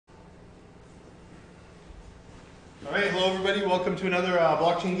All right, hello everybody. Welcome to another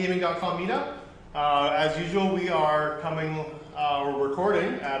blockchaingaming.com meetup. As usual, we are we're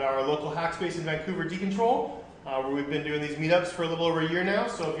recording at our local hack space in Vancouver, Decontrol, where we've been doing these meetups for a little over a year now.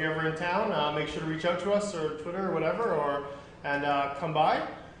 So if you're ever in town, make sure to reach out to us or Twitter or whatever, and come by.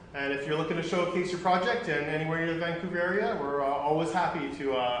 And if you're looking to showcase your project in anywhere near the Vancouver area, we're always happy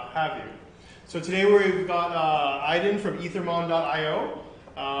to have you. So today we've got Aiden from Ethermon.io.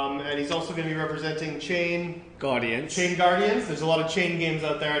 And he's also going to be representing Chain Guardians. There's a lot of chain games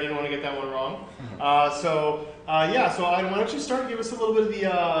out there. I didn't want to get that one wrong. So Aiden, why don't you start and give us a little bit of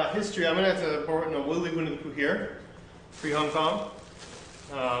the history. I'm going to have to we'll leave Winnie the Pooh here. Free Hong Kong.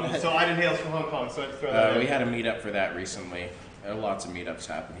 So Aiden hails from Hong Kong, so I throw that in. We had a meetup for that recently. Lots of meetups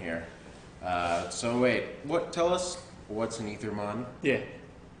happen here. So wait, tell us what's an Ethermon? Yeah.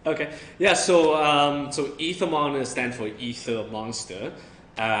 Okay. Yeah. So Ethermon stands for Ether Monster.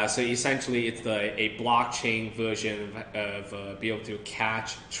 So essentially, it's a blockchain version of be able to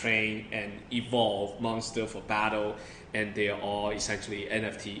catch, train, and evolve monster for battle, and they are all essentially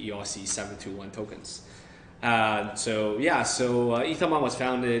NFT ERC 721 tokens. Ethermon was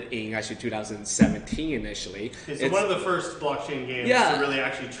founded in actually 2017 initially. So one of the first blockchain games to really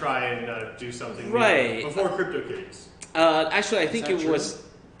actually try and do something new before CryptoKitties. Actually, I think it was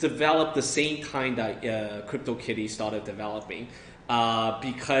developed the same time that CryptoKitties started developing.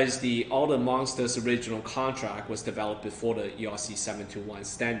 Because all the Monsters original contract was developed before the ERC 721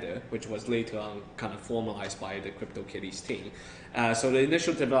 standard, which was later on kind of formalized by the CryptoKitties team. So the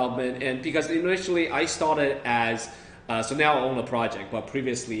initial development, and because initially I started as, so now I own a project, but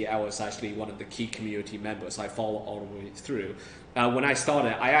previously I was actually one of the key community members. I followed all the way through. When I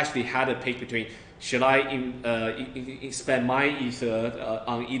started, I actually had to pick between should I spend my Ether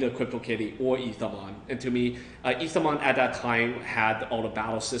on either CryptoKitty or Ethermon? And to me, Ethermon at that time had all the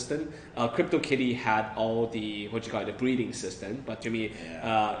battle system. CryptoKitty had all the the breeding system. But to me,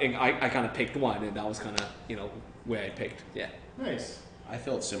 I kind of picked one, and that was kind of where I picked. Yeah. Nice. I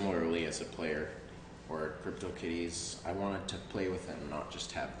felt similarly as a player for CryptoKitties. I wanted to play with them, not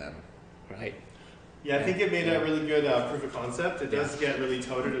just have them. Right. Yeah, I think it made a really good proof of concept. It does get really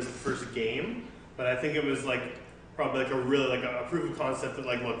touted as the first game. But I think it was probably a proof of concept that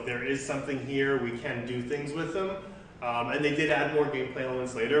look, there is something here, we can do things with them. And they did add more gameplay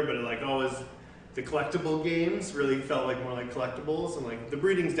elements later, but the collectible games really felt more like collectibles, and the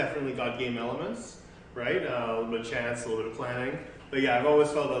breeding's definitely got game elements, right? A little bit of chance, a little bit of planning. But yeah, I've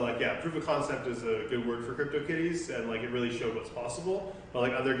always felt that proof of concept is a good word for CryptoKitties, and it really showed what's possible.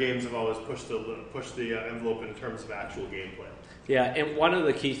 But other games have always pushed the envelope in terms of actual gameplay. Yeah, and one of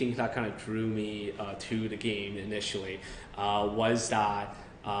the key things that kind of drew me to the game initially was that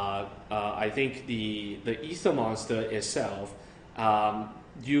I think the Ether Monster itself,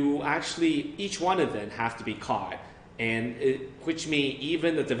 each one of them have to be caught, which means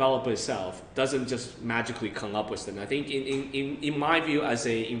even the developer itself doesn't just magically come up with them. I think in my view as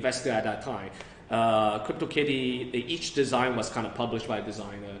an investor at that time, CryptoKitty, each design was kind of published by a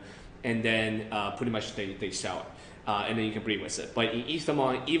designer, and then pretty much they sell it. And then you can breed with it. But in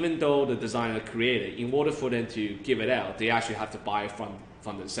Ethermon, even though the designer created, in order for them to give it out, they actually have to buy it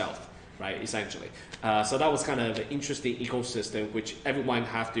from themselves, right? Essentially. So that was kind of an interesting ecosystem, which everyone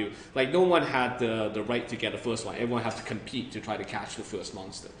have to, no one had the right to get the first one. Everyone has to compete to try to catch the first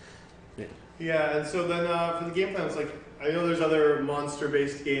monster. Yeah, and so then for the game plan, it's I know there's other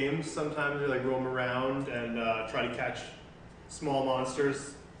monster-based games. Sometimes they roam around and try to catch small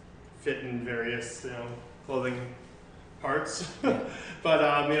monsters, fit in various clothing parts. But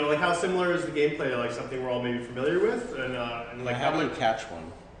how similar is the gameplay to something we're all maybe familiar with, and how do you catch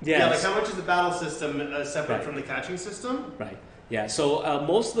one? How much is the battle system separate from the catching system? Right. Yeah. So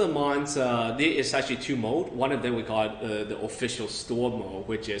most of the mods, there is actually two modes. One of them we call the official store mode,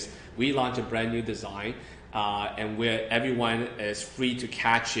 which is we launch a brand new design, and where everyone is free to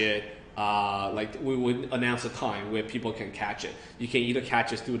catch it. We would announce a time where people can catch it. You can either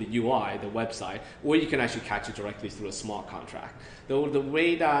catch it through the UI, the website, or you can actually catch it directly through a smart contract. The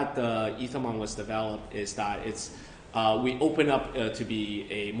way that Ethermon was developed is that we open up to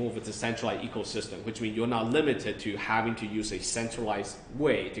be more of a decentralized ecosystem, which means you're not limited to having to use a centralized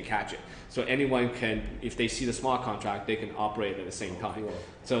way to catch it. So anyone can, if they see the smart contract, they can operate at the same time. Cool.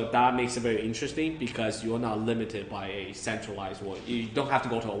 So that makes it very interesting because you're not limited by a centralized way. You don't have to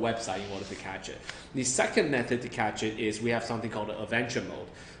go to a website in order to catch it. The second method to catch it is we have something called the adventure mode.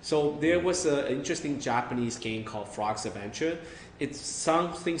 So there was an interesting Japanese game called Frog's Adventure. It's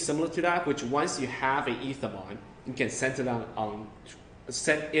something similar to that, which once you have an Ethermon, you can send it on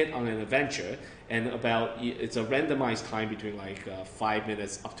set it on an adventure, and it's a randomized time between like 5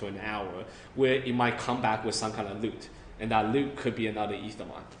 minutes up to an hour, where it might come back with some kind of loot, and that loot could be another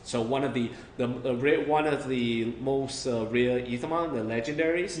Ethermon. So one of the most rare Ethermon, the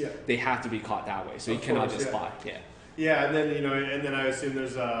legendaries, they have to be caught that way. So you cannot just buy. Yeah, and then I assume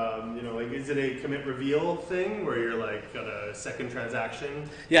there's like, is it a commit reveal thing where you're like got a second transaction?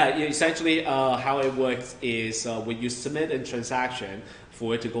 Yeah, essentially how it works is when you submit a transaction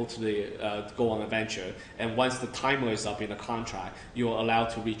for it to go to the go on a venture, and once the timer is up in the contract, you're allowed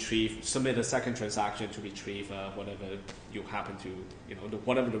to submit a second transaction to retrieve whatever you happen to,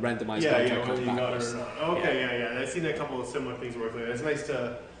 whatever the randomized contract comes back with. Okay, I've seen a couple of similar things work like that. It's nice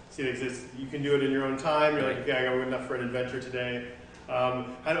to see it exist. You can do it in your own time. You're like, okay, I got enough for an adventure today.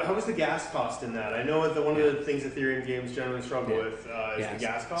 How was the gas cost in that? I know that one of the things Ethereum games generally struggle with is the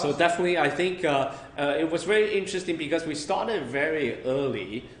gas cost. So definitely, I think it was very interesting because we started very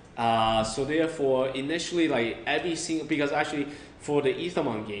early. So therefore, initially, like every single, because actually for the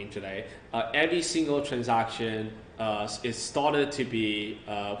Ethermon game today, every single transaction is started to be,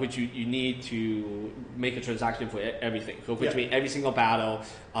 which you need to make a transaction for everything. So which means every single battle,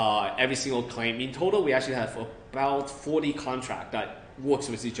 every single claim. In total, we actually have about 40 contracts that works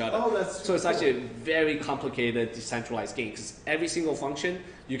with each other. So it's actually a very complicated, decentralized game because every single function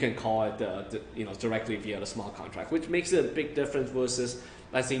you can call it directly via the smart contract, which makes it a big difference versus,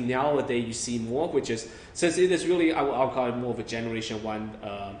 I think nowadays you see more, which is, since it is really, I'll call it more of a generation 1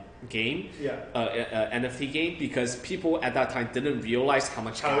 game, NFT game, because people at that time didn't realize how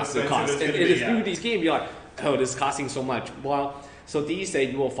much gas it costs. And it is through these games, you're like, oh, this is costing so much. So these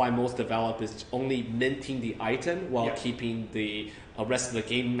days you will find most developers only minting the item while keeping the rest of the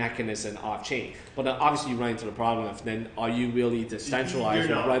game mechanism off chain. But then obviously you run into the problem of then are you really decentralized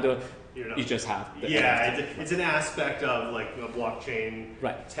or rather you just have it's an aspect of like a blockchain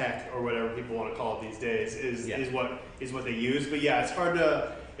tech or whatever people want to call it these days is what they use. But it's hard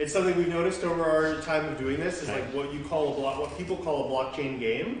to. It's something we've noticed over our time of doing this is like what people call a blockchain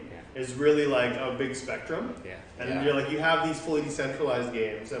game is really like a big spectrum. And you're like, you have these fully decentralized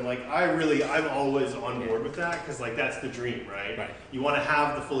games, and like I'm always on board with that because like that's the dream, right? You want to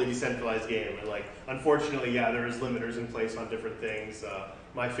have the fully decentralized game, and like unfortunately, there's limiters in place on different things.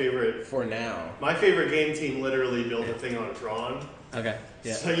 My favorite game team literally built a thing on Tron.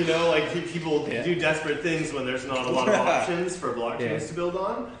 So like people do desperate things when there's not a lot of options for blockchains to build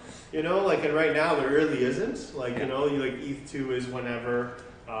on. And right now there really isn't. Like like ETH2 is whenever.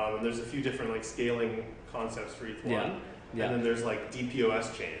 There's a few different like scaling concepts for ETH1, and then there's like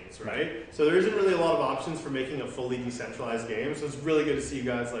DPoS chains, right? So there isn't really a lot of options for making a fully decentralized game. So it's really good to see you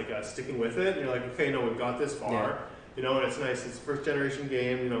guys like sticking with it. And you're like, okay, no, we've got this far. And it's nice. It's a first generation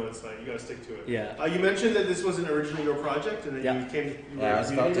game. It's like you got to stick to it. You mentioned that this wasn't originally your project, and then you came. I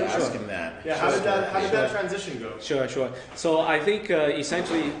was about to ask him that. How did that transition go? Sure. So I think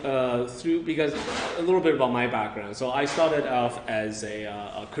essentially because a little bit about my background. So I started off as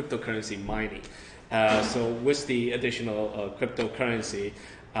a cryptocurrency mining. So with the additional cryptocurrency.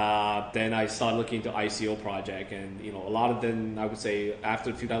 Then I started looking into ICO project, and a lot of them, I would say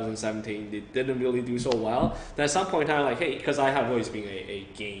after 2017 they didn't really do so well. Then at some point I'm like, hey, because I have always been a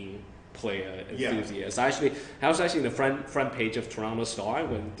game player enthusiast. I was actually in the front page of Toronto Star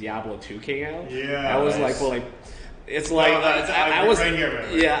when Diablo 2 came out. I was it's like I was right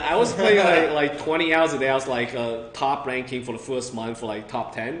here, I was playing like 20 hours a day. I was like top ranking for the first month for like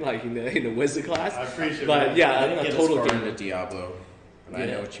top 10 like in the wizard class. I appreciate but it. I didn't a get total game into Diablo. I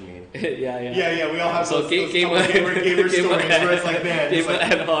know what you mean. We all have so those gamer stories where it's like, man,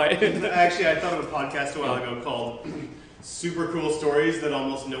 like, actually I thought of a podcast a while ago called Super Cool Stories That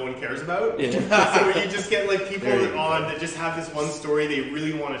Almost No One Cares About. So you just get like people on that just have this one story they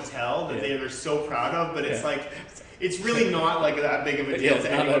really want to tell that they're so proud of, but it's like it's really not like that big of a deal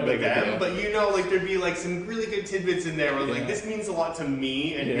to anyone but them. But like there'd be like some really good tidbits in there where like this means a lot to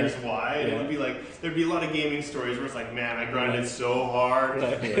me and here's why. And it would be like there'd be a lot of gaming stories where it's like, man, I grinded so hard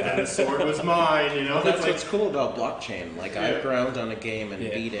and the sword was mine. That's what's cool about blockchain. Like I've ground on a game and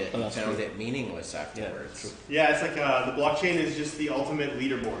beat it and found it meaningless afterwards. It's like the blockchain is just the ultimate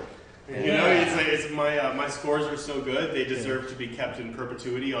leaderboard. It's my scores are so good they deserve to be kept in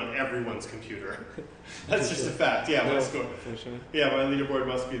perpetuity on everyone's computer. That's just a fact. My score. For sure. My leaderboard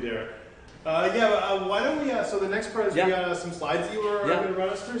must be there. Why don't we? So the next part is we got some slides that you were going to run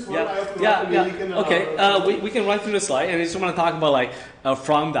us through. So why don't I open them up and we can? Okay. We can run through the slide, and I just want to talk about like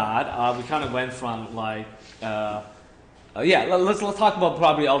from that we kind of went from like. Let's talk about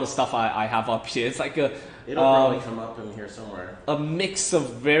probably all the stuff I have up here. It's like it'll probably come up in here somewhere. A mix of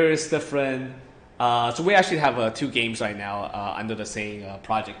various different So we actually have 2 games right now under the same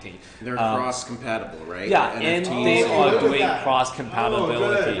project team. They're cross-compatible, right? Yeah, and they are doing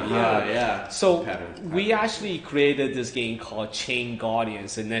cross-compatibility. Oh, yeah. So we actually created this game called Chain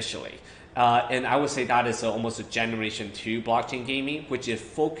Guardians initially. And I would say that is almost a generation 2 blockchain gaming, which it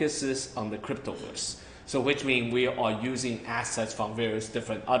focuses on the cryptoverse. So which means we are using assets from various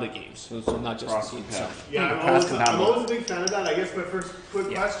different other games. So not just the game itself. Yeah, I'm always a big fan of that. I guess my first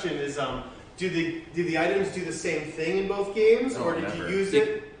quick question is, do the items do the same thing in both games, or did you use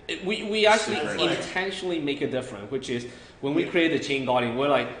it? We actually intentionally make it different, which is when we create the Chain Guardian, we're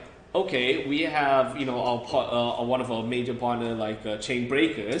like, okay, we have our one of our major partner like Chain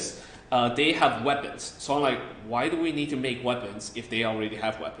Breakers. They have weapons. So I'm like, why do we need to make weapons if they already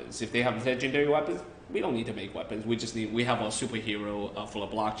have weapons? If they have legendary weapons, we don't need to make weapons. We have our superhero for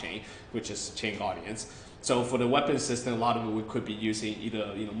the blockchain, which is Chain Guardians. So for the weapon system, a lot of it we could be using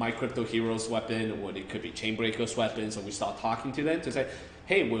either My Crypto Hero's weapon, or it could be Chain Breaker's weapon. So we start talking to them to say,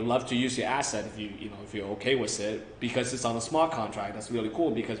 hey, we'd love to use your asset if you're okay with it, because it's on a smart contract. That's really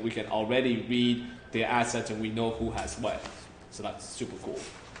cool because we can already read their assets and we know who has what. So that's super cool.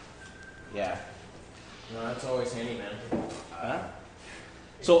 Yeah. No, that's always handy, man.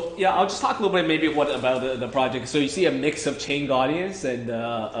 So yeah, I'll just talk a little bit maybe about the project. So you see a mix of Chain Guardians and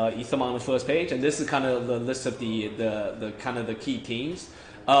Ethermon on the first page, and this is kind of the list of the kind of the key teams.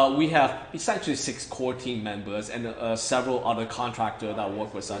 We have essentially 6 core team members and several other contractors that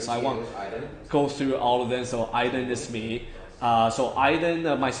work with us. I won't go through all of them. So Aiden is me. So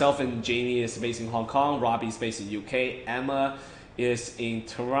Aiden, myself and Jamie is based in Hong Kong. Robbie is based in UK. Emma is in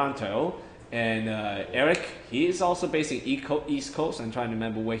Toronto. And Eric, he is also based in East Coast. I'm trying to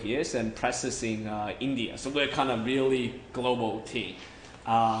remember where he is. And Press is in India. So we're kind of really global team.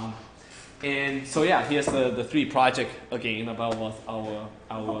 And so yeah, here's the 3 project again about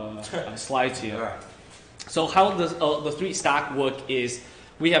our slides here. So how the 3 stack work is,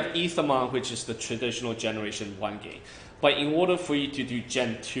 we have Ethermon, which is the traditional Generation 1 game. But in order for you to do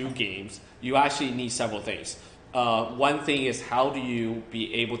Gen 2 games, you actually need several things. One thing is, how do you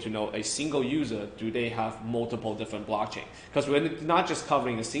be able to know a single user, do they have multiple different blockchain? Because we're not just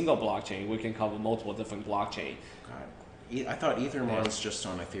covering a single blockchain, we can cover multiple different blockchain. I thought Ethermon's just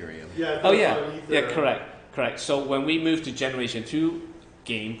on Ethereum. Yeah, correct. So when we move to Generation 2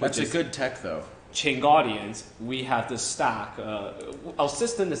 game, that's a good tech though. Chain Guardians, we have the stack. Our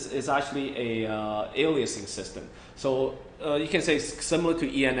system is actually a aliasing system. So you can say it's similar to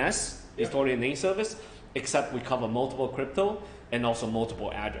ENS, Ethereum Name Service, except we cover multiple crypto and also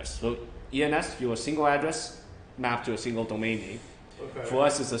multiple address. So ENS, you're a single address mapped to a single domain name. Okay. For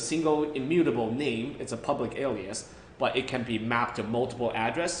us, it's a single immutable name. It's a public alias, but it can be mapped to multiple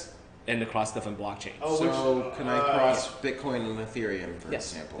address and across different blockchains. So can I cross Bitcoin and Ethereum, for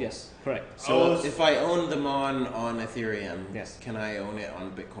example? Yes, correct. So if I own the Mon on Ethereum, can I own it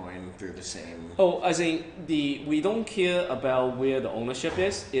on Bitcoin through the same? I think we don't care about where the ownership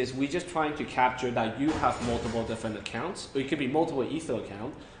is. We're just trying to capture that you have multiple different accounts. Or it could be multiple Ether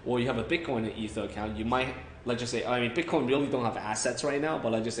account, or you have a Bitcoin and Ether account. You might, let's just say, Bitcoin really don't have assets right now,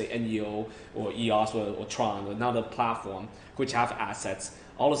 but let's just say NEO or EOS or Tron or another platform which have assets.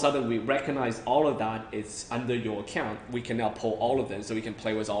 All of a sudden, we recognize all of that is under your account. We can now pull all of them, so we can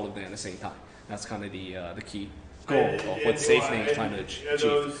play with all of them at the same time. That's kind of the key goal of what SafeName is trying to achieve.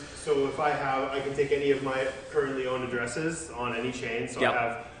 So if I can take any of my currently owned addresses on any chain. So I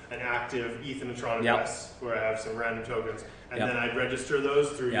have an active ETH and Tron address where I have some random tokens, and then I'd register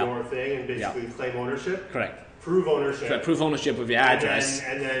those through your thing and basically claim ownership. Correct. Prove ownership. Correct. Prove ownership of your address,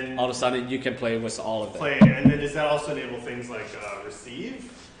 and then all of a sudden you can play with all of them. And then does that also enable things like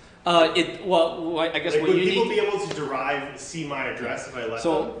receive? I guess like, would people be able to see my address if I let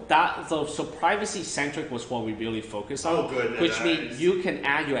them? So privacy centric was what we really focused on. Oh, good. Which means you can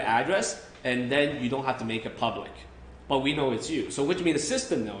add your address and then you don't have to make it public, but we know it's you. So which means the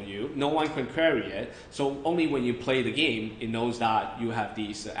system knows you. No one can query it. So only when you play the game, it knows that you have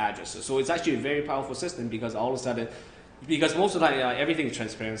these addresses. So it's actually a very powerful system because all of a sudden, because most of the time everything is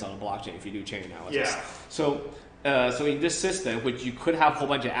transparent on the blockchain if you do chain analysis. Yeah. So in this system, which you could have a whole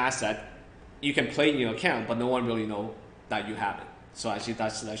bunch of assets, you can play in your account, but no one really know that you have it. So actually,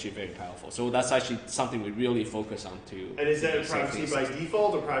 that's actually very powerful. So that's actually something we really focus on too. And is that privacy by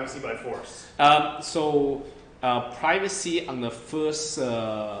default or privacy by force? Privacy on the first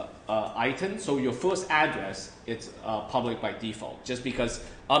item. So your first address, it's public by default, just because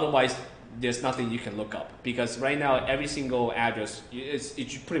otherwise there's nothing you can look up. Because right now every single address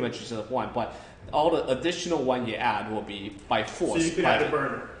it's pretty much just one, but all the additional one you add will be by force. So you could add a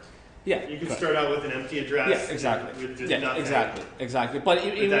burner. Yeah, You could correct. start out with an empty address. Yeah, exactly. With just Yeah, nothing. exactly. But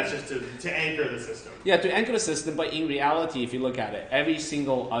That's just to anchor the system. yeah, to anchor the system. But in reality, if you look at it, every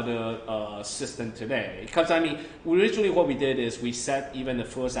single other system today, because I mean, originally what we did is we set even the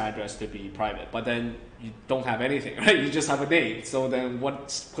first address to be private, but then you don't have anything, right? You just have a name. So then, what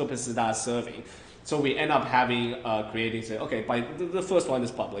purpose is that serving? So we end up having creating say, okay, by the first one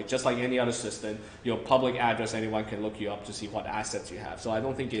is public, just like any other system. Your public address, anyone can look you up to see what assets you have. So I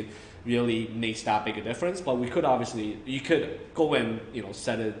don't think it really makes that big a difference. But we could obviously, you could go and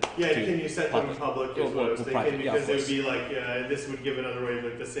set it. Yeah, to can you set them public is what I was thinking, private, because yeah, it would be like this would give another way,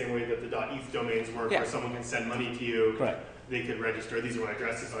 like the same way that the .eth domains work, where someone can send money to you. Correct. They could register. These are my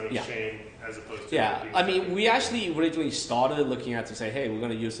addresses on each chain, as opposed to. Yeah, I mean, we actually originally started looking at to say, hey, we're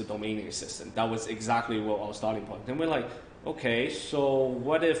going to use the domain name system. That was exactly what our starting point. And we're like, okay, so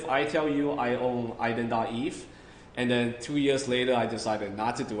what if I tell you I own iden.eth, and then 2 years later I decided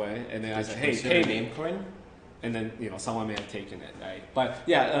not to do it, and then I said, hey, pay me. Namecoin? And then someone may have taken it, right? But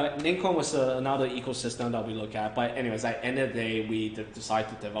yeah, Namecoin was another ecosystem that we look at. But anyways, at the end of the day, we decided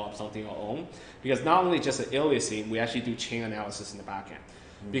to develop something our own, because not only just the aliasing, we actually do chain analysis in the backend.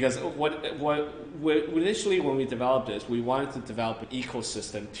 Because initially when we developed this, we wanted to develop an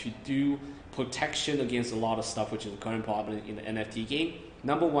ecosystem to do protection against a lot of stuff, which is a current problem in the NFT game.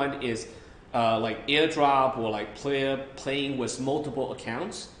 Number one is like airdrop or like player playing with multiple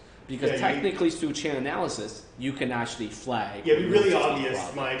accounts. Because technically, through chain analysis, you can actually flag. Yeah, it'd be really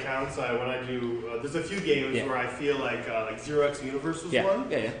obvious. My accounts, when I do, there's a few games where I feel like 0x Universe was one,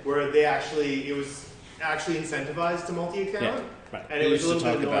 where it was actually incentivized to multi-account. Yeah. Right. And it was a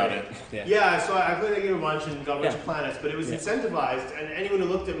little bit annoying. Yeah. So I played that game a bunch and got a bunch of planets, but it was incentivized, and anyone who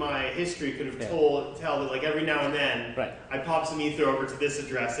looked at my history could have tell that like every now and then I pop some ether over to this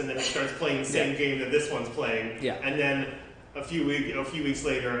address, and then it starts playing the same game that this one's playing, and then a few weeks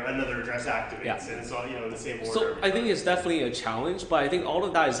later, another address activates, and it's all the same order. So I think it's definitely a challenge, but I think all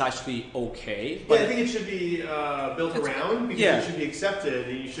of that is actually okay. But I think it should be built around, because it should be accepted,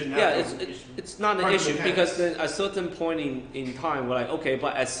 and you shouldn't have it's not an issue, because then at a certain point in time, we're like, okay,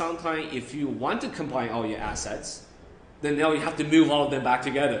 but at some time, if you want to combine all your assets, then now you have to move all of them back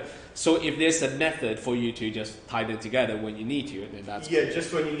together. So if there's a method for you to just tie them together when you need to, then that's cool.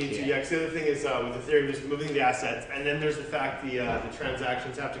 Just when you need to. Because the other thing is with Ethereum, just moving the assets, and then there's the fact the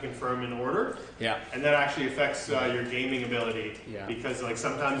transactions have to confirm in order. Yeah. And that actually affects your gaming ability. Yeah. Because like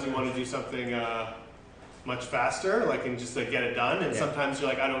sometimes you want to do something much faster, like and just get it done, and sometimes you're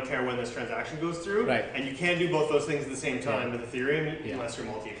like, I don't care when this transaction goes through. Right. And you can't do both those things at the same time with Ethereum unless you're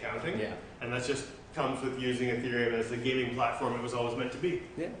multi-accounting. Yeah. And that's just comes with using Ethereum as the gaming platform it was always meant to be.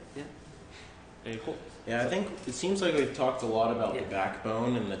 Yeah. Very cool. Yeah, I think it seems like we've talked a lot about the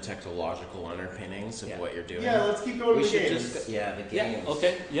backbone and the technological underpinnings of what you're doing. Yeah, let's keep going with the games. The games.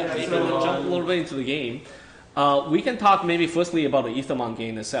 Okay. Yeah, maybe we'll jump a little bit into the game. We can talk maybe firstly about the Ethermon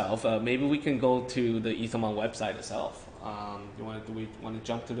game itself. Maybe we can go to the Ethermon website itself. Do we want to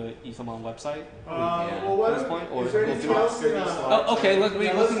jump to the Ethermon website? At this point, or is there anything else? Okay. Let's do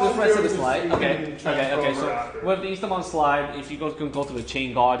the rest of the slide. Okay. So with the Ethermon slide, if you can go to the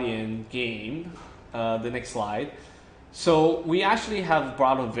Chain Guardian game, the next slide. So we actually have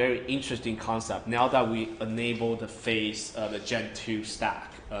brought a very interesting concept now that we enable the the Gen 2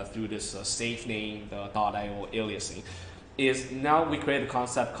 stack through this safe name, the .io aliasing. Is now we create a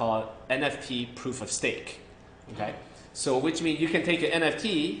concept called NFT proof of stake. Okay. So which means you can take an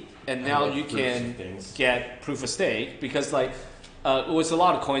NFT and now you can get proof of stake, because like with a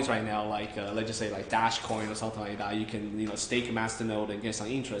lot of coins right now, like let's just say like Dash Coin or something like that, you can stake a masternode and get some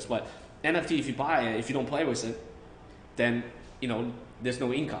interest. But NFT, if you buy it, if you don't play with it, then there's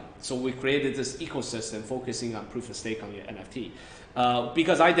no income. So we created this ecosystem focusing on proof of stake on your NFT.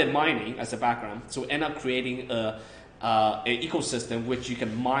 Because I did mining as a background, so end up creating an ecosystem which you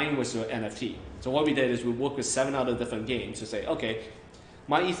can mine with your NFT. So what we did is we worked with 7 other different games to say, okay,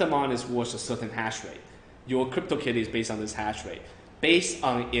 my Ethermon is worth a certain hash rate. Your CryptoKitty is based on this hash rate. Based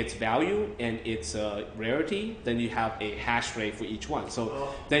on its value and its rarity, then you have a hash rate for each one.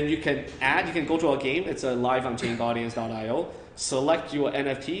 So then you can go to our game, it's live on chainguardians.io, select your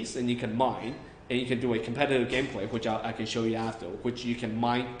NFTs, and you can mine, and you can do a competitive gameplay, which I can show you after, which you can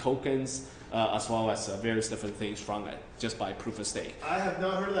mine tokens, as well as various different things from it, just by proof of stake. I have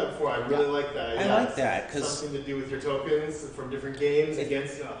not heard of that before. I really like that. I like that, because something to do with your tokens from different games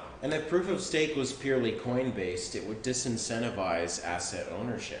against. And if proof of stake was purely coin based, it would disincentivize asset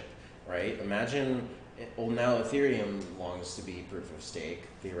ownership, right? Imagine, now Ethereum longs to be proof of stake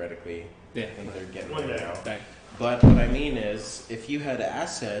theoretically. I think they're getting there now. Right. But what I mean is, if you had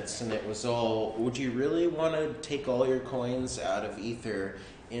assets and it was all, would you really want to take all your coins out of Ether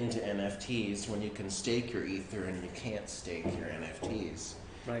into NFTs when you can stake your Ether and you can't stake your NFTs.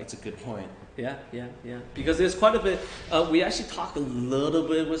 Right. That's a good point. Yeah. Because there's quite a bit. We actually talked a little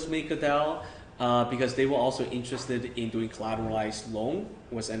bit with MakerDAO because they were also interested in doing collateralized loan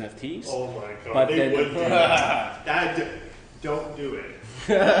with NFTs. Oh my god, But they then- would do that. Don't do it.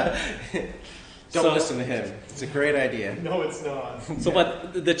 Don't listen to him. It's a great idea. No, it's not. So,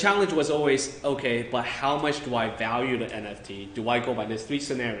 but the challenge was always, okay, but how much do I value the NFT? Do I go by these 3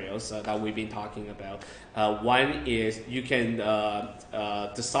 scenarios that we've been talking about? One is you can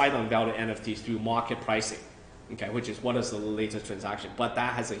decide on value NFTs through market pricing, okay, which is what is the latest transaction. But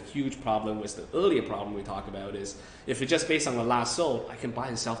that has a huge problem with the earlier problem we talked about is if it's just based on the last sold, I can buy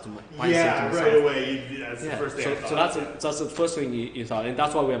and sell to myself. Right away. That's the first thing I thought. So that's the first thing you thought, and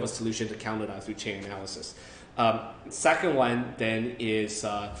that's why we have a solution to counter that through chain analysis. Second one then is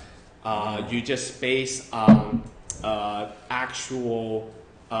you just base on actual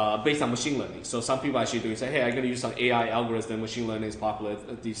based on machine learning. So some people actually do say, hey, I'm going to use some AI algorithm. Machine learning is popular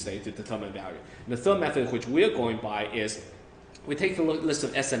these days to determine value. And the third method which we're going by is we take a list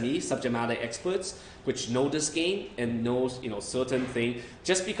of SMEs, subject matter experts, which know this game and knows certain thing.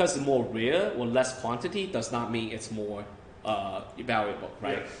 Just because it's more rare or less quantity does not mean it's more valuable,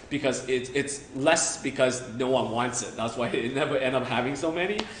 right? Yeah. Because it's less because no one wants it. That's why it never end up having so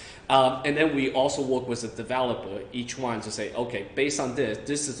many. And then we also work with the developer, each one to say, okay, based on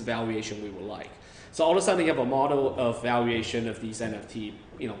this is the valuation we would like. So all of a sudden you have a model of valuation of these NFT,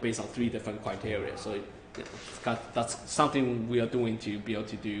 based on 3 different criteria. So that's something we are doing to be able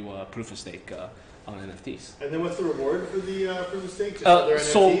to do proof of stake on NFTs. And then what's the reward for the proof of stake? Just other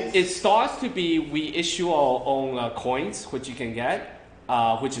so NFTs? it starts to be we issue our own coins, which you can get,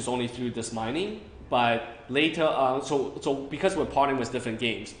 which is only through this mining. But later, so because we're partnering with different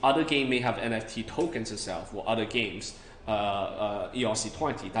games, other game may have NFT tokens itself, or other games,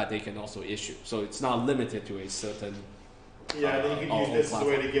 ERC20 that they can also issue. So it's not limited to a certain. Yeah, then you could use this as a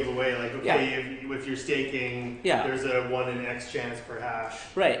way to give away, like, okay, if you're staking, there's a 1 in X chance per hash.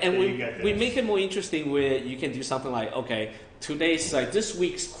 Right, and we make it it more interesting where you can do something like, okay, this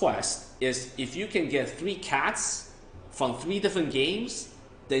week's quest is if you can get 3 cats from 3 different games,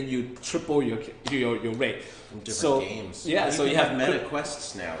 then you triple your rate. Different games. Yeah, so you have meta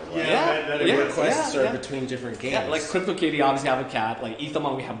quests now. Meta quests are between different games. Yeah, like CryptoKitty obviously have a cat. Like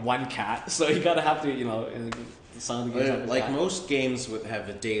Ethermon, we have 1 cat. So you gotta have to, some of the games have a like cat. most games would have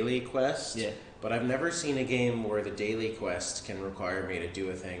a daily quest. Yeah. But I've never seen a game where the daily quest can require me to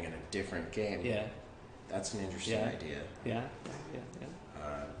do a thing in a different game. Yeah. That's an interesting idea. Yeah.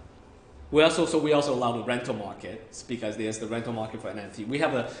 We also allow the rental market because there's the rental market for NFT. We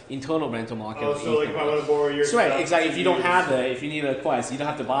have an internal rental market. Oh, so like if I want to borrow your stuff. Right, exactly. If you don't use- have it, if you need a quest, you don't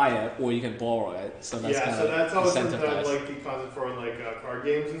have to buy it, or you can borrow it. So that's kind so that's always sometimes incentivized. like the concept for like card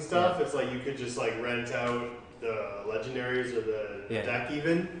games and stuff. It's like you could just like rent out the legendaries or the deck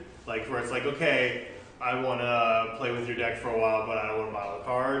even, like where it's like, okay, I want to play with your deck for a while, but I don't want to buy all the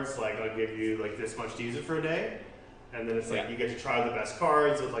cards. Like I'll give you like this much to use it for a day. And then it's like you get to try the best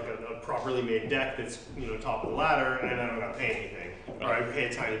cards with like a properly made deck that's top of the ladder, and I don't got to pay anything, or I pay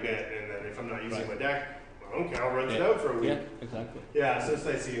a tiny bit, and then if I'm not using my deck, I don't care, I'll rent it out for a week. Yeah, exactly. Yeah, so it's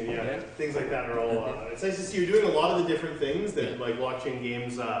nice to see. Things like that are all. It's nice to see you're doing a lot of the different things that like blockchain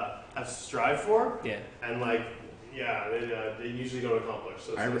games have strived for. Yeah. And like they usually don't accomplish.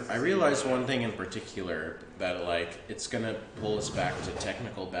 So I realized one thing in particular that like it's gonna pull us back to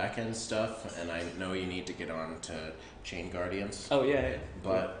technical backend stuff, and I know you need to get on to Chain Guardians. Oh yeah.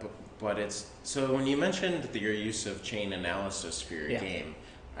 But it's so when you mentioned your use of chain analysis for your game,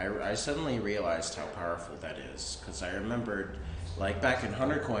 I suddenly realized how powerful that is, because I remembered like back in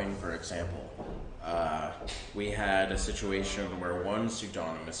HunterCoin, for example. We had a situation where one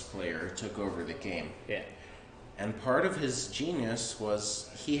pseudonymous player took over the game. Yeah. And part of his genius was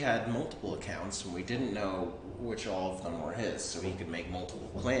he had multiple accounts, and we didn't know which all of them were his, so he could make multiple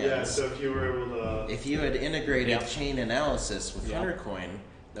plans. Yeah, so if you were able to... If you had integrated chain analysis with HunterCoin,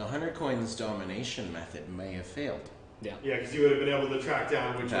 the HunterCoin's domination method may have failed. Yeah, because you would have been able to track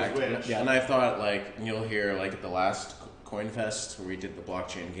down which was which. Yeah. And I thought, like, you'll hear, like, at the last CoinFest where we did the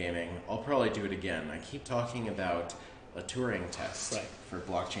blockchain gaming, I'll probably do it again. I keep talking about a Turing test for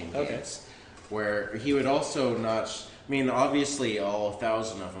blockchain games. Where he would also not... I mean, obviously, all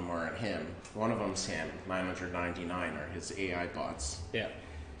 1,000 of them aren't him. One of them's him. 999 are his AI bots. Yeah.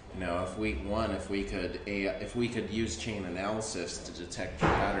 If we could use chain analysis to detect the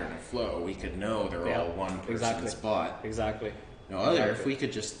pattern of flow, we could know they're all one person's bot. Exactly. If we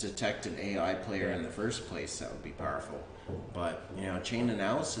could just detect an AI player in the first place, that would be powerful. But chain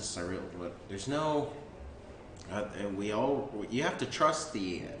analysis, there's no. And you have to trust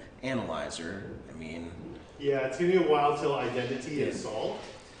the analyzer. I mean, yeah, it's gonna be a while till identity is solved.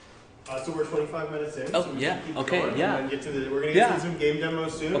 So we're 25 minutes in. Oh, so yeah. Keep Okay. going, Yeah. And then we're gonna get to some game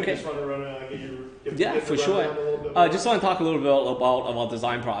demos soon. Okay. We just want to run For sure. Just want to talk a little bit about our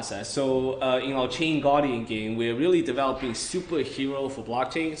design process. So in our Chain Guardian game, we're really developing superhero for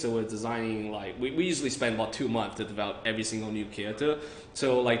blockchain. So we're designing we usually spend about 2 months to develop every single new character.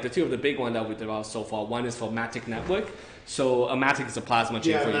 So like the two of the big ones that we developed so far, one is for Matic Network. So a Matic is a plasma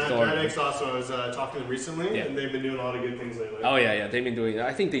chain for Ethereum. Matic also, I was talking to them recently, and they've been doing a lot of good things lately. Oh yeah, they've been doing.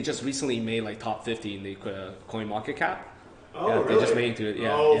 I think they just recently made like top 50 in the coin market cap. Oh, yeah, really? They just made into it.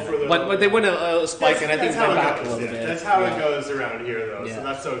 Yeah. Oh, yeah. But they went a spike, and I think went back a little bit. That's how it goes around here, though. Yeah. So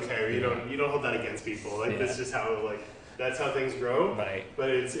that's okay. You don't hold that against people. That's just how that's how things grow. Right. But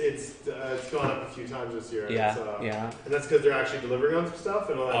it's gone up a few times this year. Yeah. And that's because they're actually delivering on some stuff.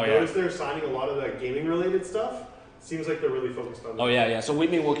 And I noticed they're signing a lot of that gaming related stuff. Seems like they're really focused on that. Oh yeah. So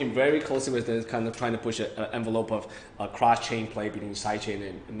we've been working very closely with them, kind of trying to push an envelope of cross-chain play between sidechain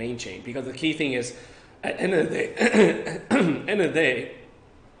and main chain. Because the key thing is, at the end of the day,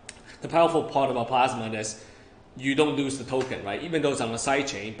 the powerful part about Plasma is you don't lose the token, right? Even though it's on a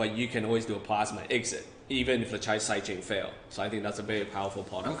sidechain, but you can always do a Plasma exit, even if the sidechain fail. So I think that's a very powerful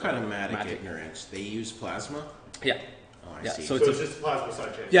part. I'm kind of mad at ignorance. They use Plasma? Yeah. I see. So it's just a Plasma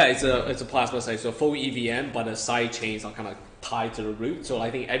sidechain. Yeah, it's a Plasma side, so full EVM, but the side chains are kind of tied to the root. So I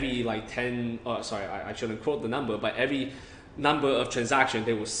think every I shouldn't quote the number, but every number of transactions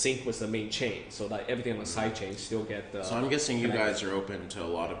they will sync with the main chain, so that everything on the side chain still get the. So I'm guessing you guys are open to a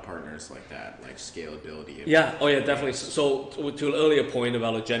lot of partners like that, like scalability. Yeah. Oh yeah, definitely. So to an earlier point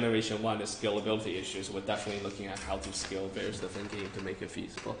about the generation 1 is scalability issues, we're definitely looking at how to scale various different games to make it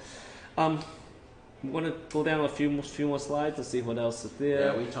feasible. We want to go down a few more slides to see what else is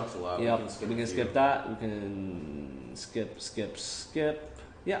there. Yeah, we talked a lot. Yeah, we can skip that. We can skip.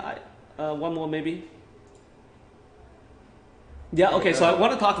 Yeah, one more maybe. Yeah, okay, so I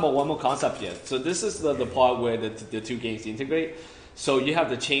want to talk about one more concept here. So this is the part where the two games integrate. So you have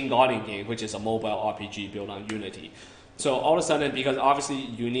the Chain Guardian game, which is a mobile RPG built on Unity. So all of a sudden, because obviously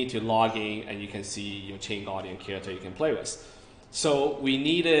you need to log in and you can see your Chain Guardian character you can play with. So we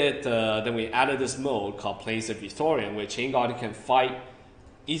needed, then we added this mode called Plains of Ethereum, where Chain Guardian can fight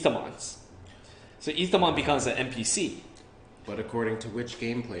Ethermons. So Ethermon becomes an NPC. But according to which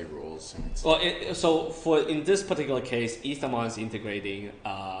gameplay rules? Well, in this particular case, Ethermon is integrating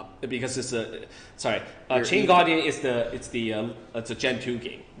because it's Chain Guardian is it's a Gen 2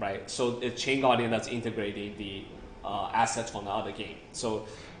 game, right? So it's Chain Guardian that's integrating the assets from the other game. So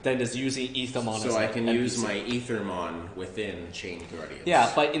then it's using Ethermon. So I can use my Ethermon within Chain Guardian.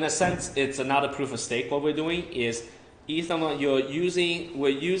 Yeah, but in a sense, it's another proof of stake. What we're doing is Ethermon. We're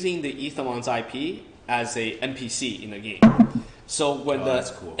using the Ethermon's IP as a NPC in the game. So when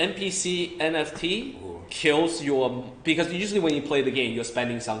cool. NPC NFT kills because usually when you play the game, you're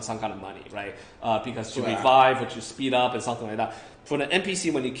spending some kind of money, right? Because to revive or to speed up and something like that. For the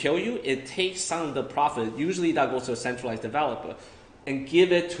NPC, when you kill you, it takes some of the profit. Usually that goes to a centralized developer, and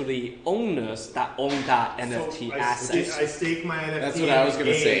give it to the owners that own that NFT asset. I stake my NFT. That's what I was going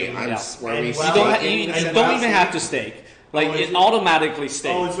to say. You don't even have to stake. It automatically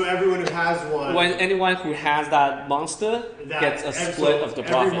stakes. Oh, so everyone who has one. Anyone who has that monster gets a split of the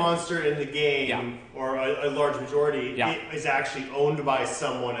profit. Every monster in the game, or a large majority, is actually owned by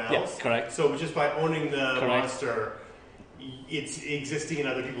someone else. Yeah, correct. So just by owning the monster, it's existing in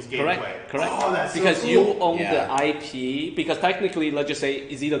other people's gameplay. Correct. Oh, that's because so cool. You own the IP. Because technically, let's just say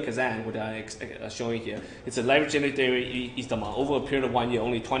Isidro Kazan, what I'm showing here, it's a legendary Ethermon. Over a period of 1 year,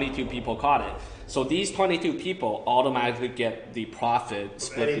 only 22 people caught it. So these 22 people automatically get the profit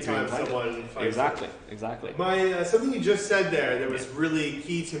split between someone fights. Exactly. Something you just said there that was really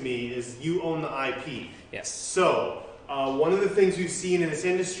key to me is you own the IP. Yes. So one of the things we've seen in this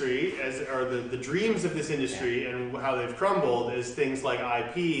industry, are the dreams of this industry and how they've crumbled, is things like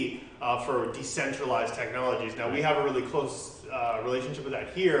IP for decentralized technologies. Now we have a really close relationship with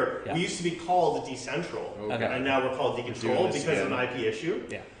that here. We used to be called Decentral, and now we're called Decontrol because of an IP issue.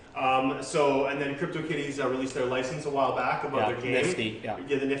 Yeah. And then CryptoKitties released their license a while back about their game. Nifty,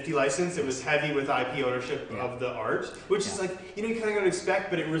 the Nifty license. It was heavy with IP ownership of the art, which is you kind of got to expect,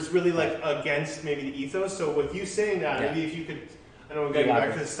 but it was really against maybe the ethos. So with you saying that, maybe if you could, I know we're getting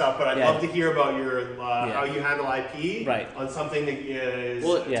back to this stuff, but I'd love to hear about your how you handle IP on something that is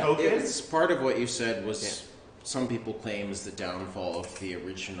a token. It's part of what you said was some people claim is the downfall of the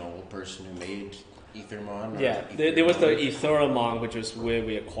original person who made Ethermon. There was the Ethermon, which was where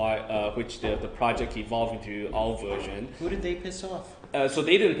we acquired, which the project evolved into our version. Who did they piss off? So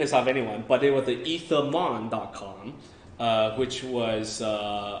they didn't piss off anyone, but they were the Ethermon.com, which was,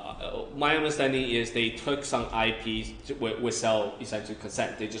 my understanding is they took some IPs without essentially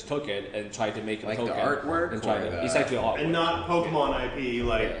consent. They just took it and tried to make a like token. the artwork, and tried to, essentially artwork. And not Pokemon IP,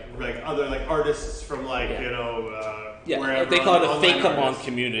 like other like artists from wherever. They call it a Fakeamon artists.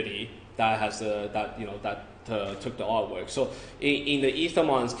 community that has took the artwork. So in the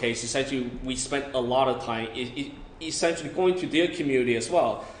Ethermon's case, essentially we spent a lot of time essentially going to their community as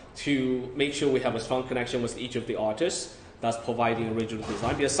well to make sure we have a strong connection with each of the artists that's providing original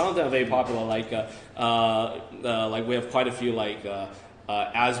design. Because some of them are very popular, like we have quite a few like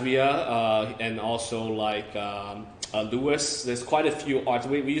Asvia and also like Lewis. There's quite a few artists.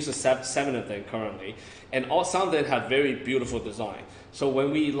 We use 7 of them currently, and some of them have very beautiful design. So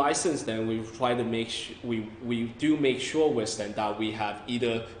when we license them, we try to we do make sure with them that we have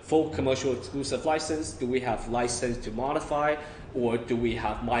either full commercial exclusive license, do we have license to modify, or do we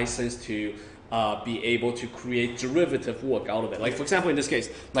have license to be able to create derivative work out of it. Like for example, in this case,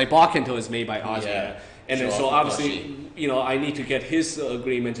 like Barkento is made by Asvia. And then so obviously, I need to get his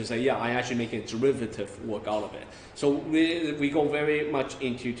agreement to say, yeah, I actually making derivative work out of it. So we go very much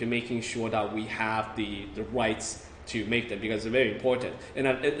into making sure that we have the rights to make them, because they're very important. And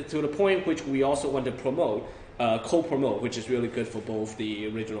to the point which we also want to promote, co-promote, which is really good for both the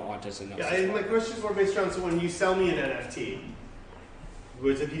original artists and us. Yeah, and my question is more based around, so when you sell me an NFT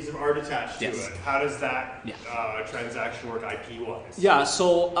with a piece of art attached to it, how does that transaction work IP-wise? Yeah,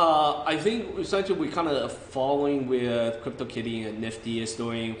 so I think essentially we're kind of following with CryptoKitty and Nifty is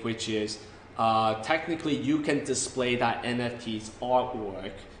doing, which is technically you can display that NFT's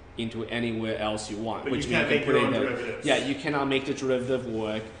artwork into anywhere else you want. But which you can't make your own derivatives. Yeah, you cannot make the derivative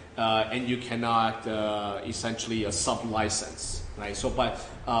work, and you cannot essentially a sub-license, right? So, but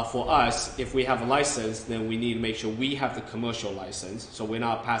for us, if we have a license, then we need to make sure we have the commercial license. So we're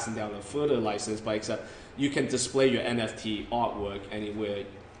not passing down a further license, but except you can display your NFT artwork anywhere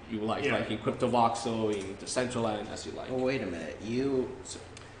you like in CryptoVoxel, in Decentraland, as you like. Oh, wait a minute.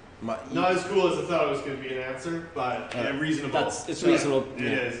 Not as cool as I thought it was going to be an answer, but reasonable. It's reasonable. It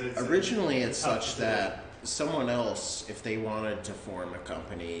is. Originally, it's such that someone else, if they wanted to form a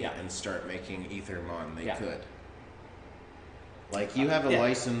company and start making Ethermon, they could. Like, you have a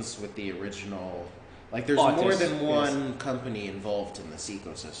license with the original. Like, there's more than one company involved in this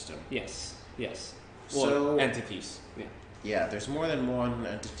ecosystem. Yes. So entities. Yeah, there's more than one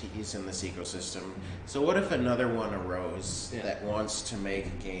entities in this ecosystem. So what if another one arose that wants to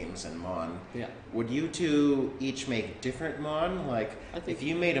make games and Mon? Yeah. Would you two each make different Mon? Like, if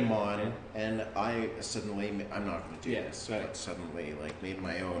you made a Mon and I suddenly, I'm not going to do this, but suddenly like made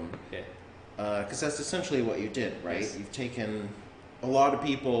my own. Yeah. Because that's essentially what you did, right? Yes. You've taken a lot of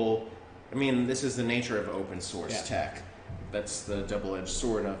people. I mean, this is the nature of open source tech. That's the double-edged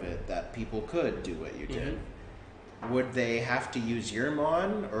sword of it, that people could do what you did. Would they have to use your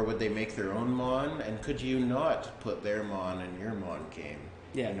Mon, or would they make their own Mon? And could you not put their Mon in your Mon game?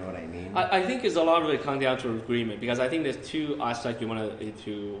 Yeah. You know what I mean? I think it's a lot of it comes down to agreement, because I think there's 2 aspects you want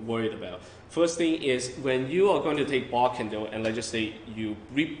to worry about. First thing is, when you are going to take Barkendo and let's just say you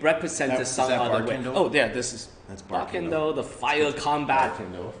represent it some other way. Oh, that's Barkendo, the fire combat.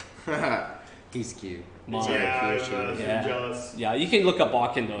 Barkendo. He's cute. Jealous. Yeah, you can look up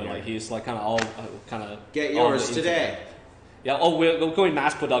Barkendo. Like he's like kind of get yours today. Yeah. Oh, we're going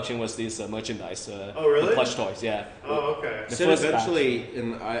mass production with these merchandise. Oh, really? The plush toys. Yeah. Oh, okay. So eventually,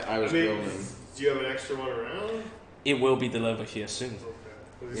 I was building. Do you have an extra one around? It will be delivered here soon. Okay.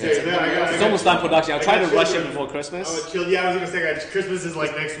 It's almost done production. I'll try to rush it before Christmas. I was going to say, Christmas is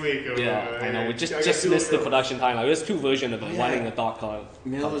like next week. I know. We just missed the production timeline. There's 2 versions of it. One in the dark color.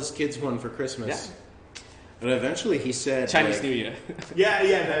 Mail his kids one for Christmas. Yeah. But eventually he said... Chinese New Year.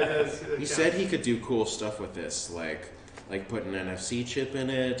 He said he could do cool stuff with this. Like put an NFC chip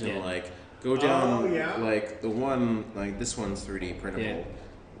in it and like go down like the one... Like this one's 3D printable. Yeah.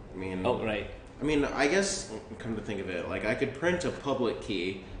 I mean... Oh, right. I mean, I guess, come to think of it, like I could print a public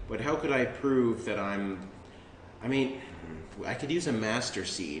key, but how could I prove that I could use a master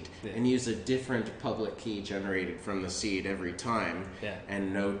seed and use a different public key generated from the seed every time,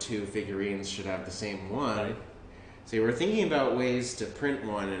 and no 2 figurines should have the same one. Right. So we're thinking about ways to print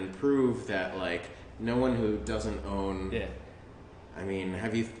one and prove that like no one who doesn't own. Yeah. I mean,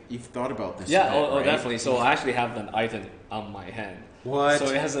 you've thought about this? Yeah, right? Definitely. So I actually have an item on my hand. What? So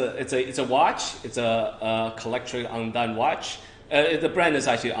it's a watch. It's a collector undone watch. The brand is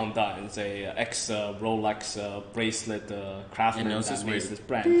actually undone. It's a Rolex bracelet craftsman that makes this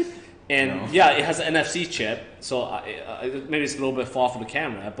brand. Beep. And it has an NFC chip. So maybe it's a little bit far from the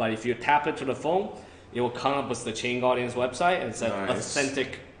camera, but if you tap it to the phone, it will come up with the Chain Guardian's website and said Nice.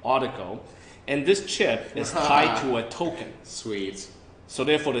 authentic article. And this chip is tied to a token. Sweet. So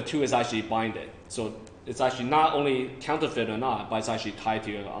therefore the two is actually binded. So it's actually not only counterfeit or not, but it's actually tied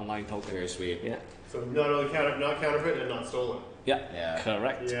to your online token. Very sweet. Yeah. So not only not counterfeit and not stolen. Yeah,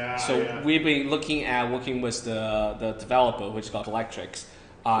 correct. Yeah, so we've been looking at working with the developer, which is called Electrics,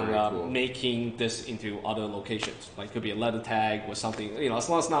 on cool. making this into other locations. Like it could be a leather tag or something. You know, as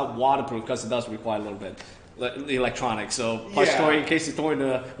long as it's not waterproof, because it does require a little bit electronics. So part story, in case you're throwing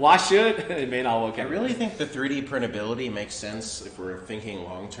the wash it may not work out. I really think the 3D printability makes sense if we're thinking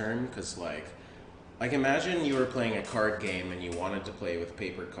long term, because like imagine you were playing a card game and you wanted to play with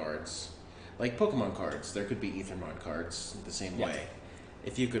paper cards. Like Pokemon cards, there could be Ethermon cards the same way.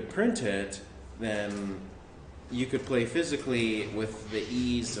 If you could print it, then you could play physically with the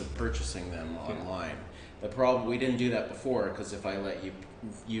ease of purchasing them online. The problem, we didn't do that before, because if I let you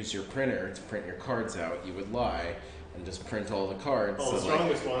use your printer to print your cards out, you would lie and just print all the cards. All the So,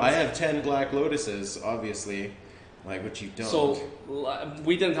 strongest ones. I have 10 Black Lotuses, obviously, like which you don't. So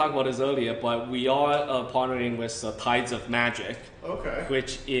we didn't talk about this earlier, but we are partnering with Tides of Magic,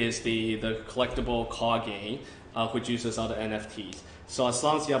 which is the collectible card game, which uses other NFTs. So as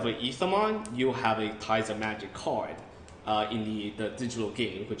long as you have an Ethermon, you have a Tides of Magic card in the digital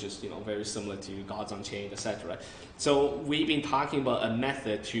game, which is very similar to Gods Unchained, etc. So we've been talking about a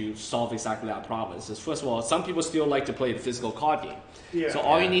method to solve exactly that problem. So first of all, some people still like to play the physical card game. Yeah. So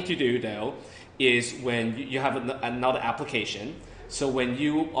all you need to do though is when you have another application. So when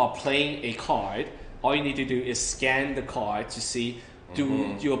you are playing a card, all you need to do is scan the card to see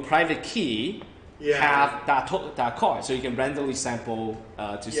do your private key have that card, so you can randomly sample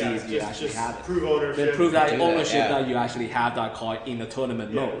to see if you actually have it. Prove ownership. Then prove that ownership that you actually have that card in the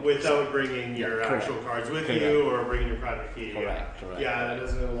tournament mode. Without bringing your actual cards with you or bringing your private key. Correct. Yeah, that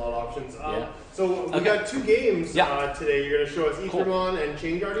doesn't have a lot of options. So we got two games today. You're going to show us Ethermon and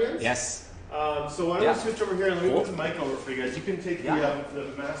Chain Guardians? Yes. So why don't we switch over here and let me put the mic over for you guys. You can take the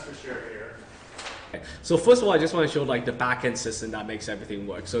master share here. So first of all, I just want to show like the backend system that makes everything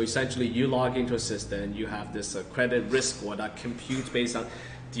work. So essentially, you log into a system, you have this credit risk score that computes based on,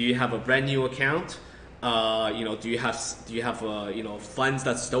 do you have a brand new account? Do you have funds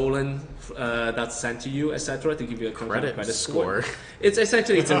that's stolen that's sent to you, etc. to give you a credit score. It's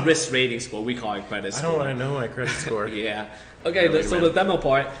essentially a risk rating score. We call it credit score. I don't want to know my credit score. Yeah. Okay. So the demo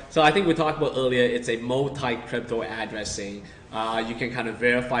part. So I think we talked about earlier. It's a multi-crypto addressing. You can kind of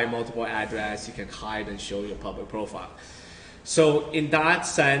verify multiple address. You can hide and show your public profile. So in that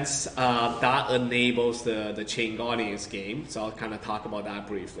sense, that enables the Chain Guardians game. So I'll kind of talk about that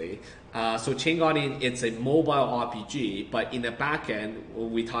briefly. So Chain Guardian, it's a mobile RPG, but in the back end,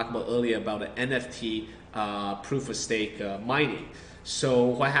 we talked about earlier about the NFT proof of stake mining. So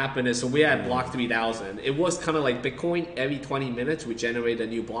what happened is, so we're at block 3000. It was kind of like Bitcoin. Every 20 minutes, we generate a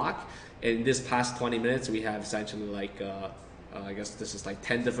new block. In this past 20 minutes, we have essentially like, I guess this is like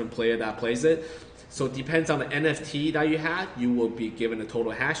 10 different players that plays it. So it depends on the NFT that you have. You will be given a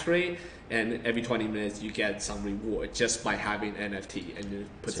total hash rate, and every 20 minutes you get some reward just by having NFT and you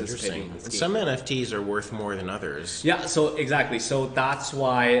participating in this game. Some NFTs are worth more than others. Yeah, so exactly. So that's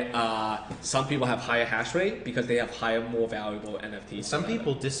why some people have higher hash rate because they have higher, more valuable NFTs. Some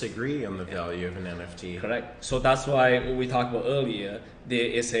people disagree on the value of an NFT. Correct. So that's why what we talked about earlier, there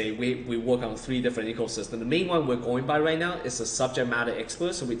is we work on 3 different ecosystems. The main one we're going by right now is a subject matter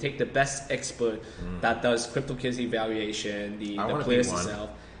expert. So we take the best expert that does cryptocurrency valuation, the players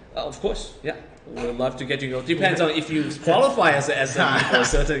itself. Of course, yeah. We'd love to get you. Depends on if you qualify as an SME for a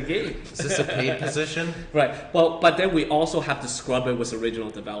certain game. Is this a paid position? Right. Well, but then we also have to scrub it with original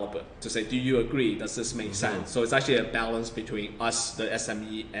developer to say, do you agree? Does this make sense? So it's actually a balance between us, the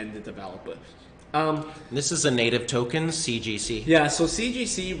SME, and the developer. This is a native token, CGC. Yeah, so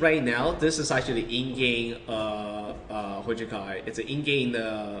CGC right now, this is actually in-game, what do you call it? It's an in-game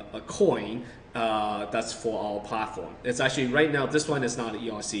a coin that's for our platform. It's actually, right now, this one is not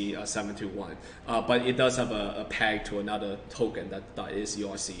ERC 721, but it does have a peg to another token that is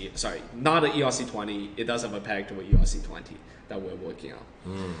ERC, sorry, not an ERC 20, it does have a peg to an ERC 20 that we're working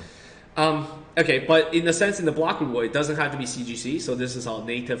on. Okay, but in a sense, in the block reward, it doesn't have to be CGC. So this is our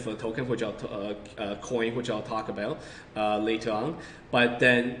native token, which I'll coin, which I'll talk about later on. But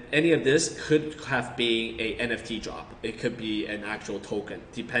then any of this could have been a NFT drop. It could be an actual token,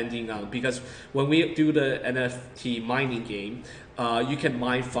 depending on, because when we do the NFT mining game, you can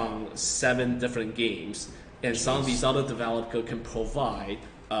mine from 7 different games, and some of these other developers can provide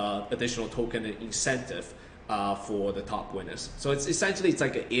additional token and incentive for the top winners. So it's essentially it's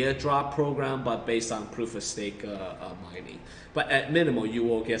like an airdrop program, but based on proof of stake mining. But at minimum, you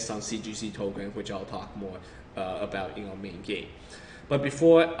will get some CGC token, which I'll talk more about in our main game. But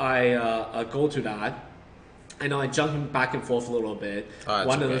before I go to that, I know I'm jumping back and forth a little bit.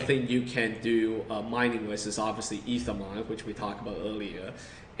 One of the things you can do mining with is obviously Ethermon, which we talked about earlier.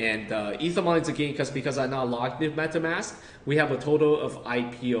 And Ethermon is a game because I'm not logged with MetaMask. We have a total of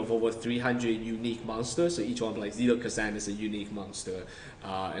IP of over 300 unique monsters. So each one, like 0% is a unique monster,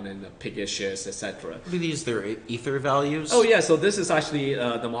 and then the Pigget shares, etc. What are these? Their ether values? Oh yeah, so this is actually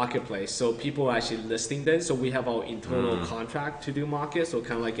the marketplace. So people are actually listing them. So we have our internal contract to do market. So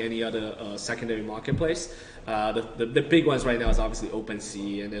kind of like any other secondary marketplace. The big ones right now is obviously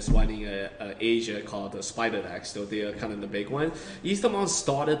OpenSea, and there's one in Asia called SpiderDex. So they are kind of the big one. Ethermon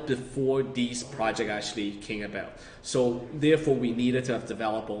started before these projects actually came about. So therefore, we needed to have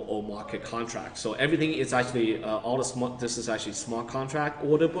developed our own market contract. So everything is actually this is actually smart contract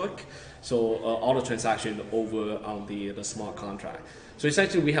order book. So all the transaction over on the smart contract. So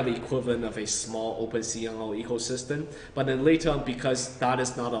essentially, we have the equivalent of a small OpenSea on our ecosystem. But then later on, because that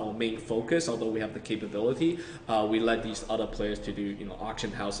is not our main focus, although we have the capability, we let these other players to do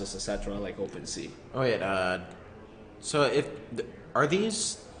auction houses, etc., like OpenSea. Oh yeah. So are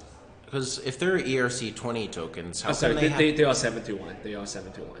these? Because if they're ERC20 tokens, how can they are 721. They are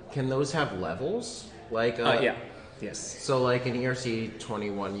 721. Can those have levels? Like yeah. Yes. So like in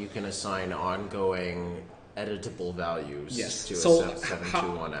ERC21, you can assign ongoing editable values to a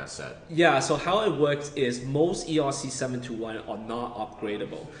 721 asset. Yeah, so how it works is most ERC 721 are not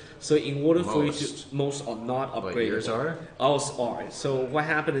upgradable. So in order for you to, most are not upgradable. But yours are? Ours are. So what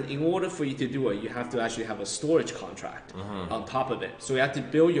happened is, in order for you to do it, you have to actually have a storage contract on top of it. So you have to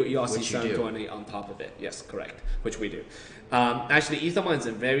build your ERC 720 on top of it. Yes, correct, which we do. Actually, Ethermon is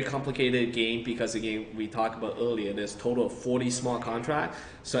a very complicated game because, again, we talked about earlier, there's a total of 40 smart contracts.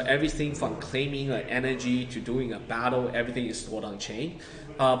 So everything from claiming energy to doing a battle, everything is stored on chain.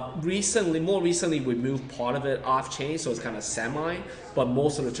 More recently, we moved part of it off chain, so it's kind of semi, but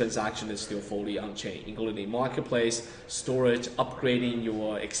most of the transaction is still fully on chain, including marketplace, storage, upgrading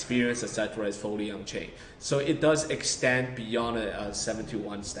your experience, etc. is fully on chain. So it does extend beyond a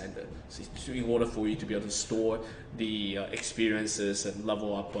 721 standard. So in order for you to be able to store the experiences and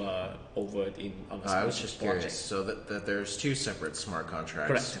level up over it on the I was just curious. So that there's two separate smart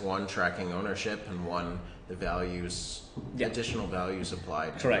contracts. Correct. One tracking ownership and one the values, additional values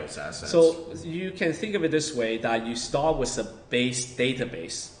applied to those assets. So you can think of it this way, that you start with a base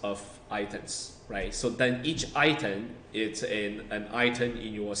database of items, right? So then each item, it's an item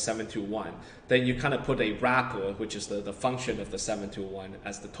in your 721. Then you kind of put a wrapper, which is the function of the 721,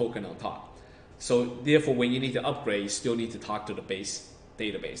 as the token on top. So therefore, when you need to upgrade, you still need to talk to the base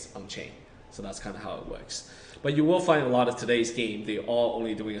database on chain. So that's kind of how it works. But you will find a lot of today's game, they're all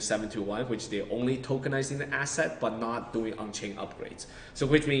only doing a 721, which they're only tokenizing the asset, but not doing on-chain upgrades. So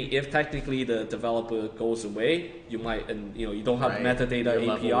which means if technically the developer goes away, you might, and you don't have metadata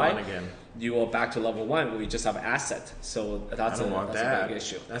API, you are back to level 1 where you just have asset. So that's a big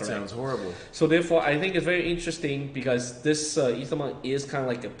issue. That sounds horrible. So therefore, I think it's very interesting because this Ethermon is kind of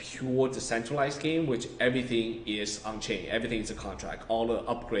like a pure decentralized game, which everything is on-chain. Everything is a contract. All the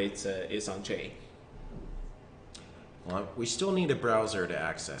upgrades is on-chain. Well, we still need a browser to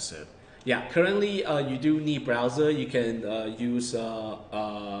access it. Yeah, currently you do need browser. You can use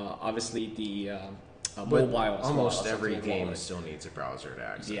obviously the mobile. Almost every game still needs a browser to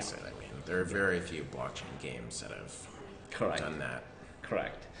access it. I mean, there are very few blockchain games that have done that.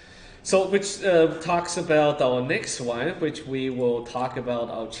 Correct. So, which talks about our next one, which we will talk about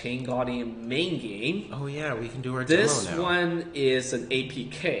our Chain Guardian main game. Oh yeah, we can do our demo now. This one is an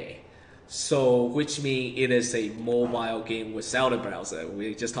APK. So, which means it is a mobile game without a browser.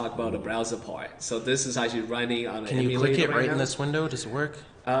 We just talked about the browser part. So this is actually running on an emulator. Can you click it right in this window? Does it work?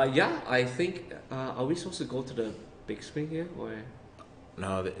 Yeah, I think. Are we supposed to go to the big screen here, or?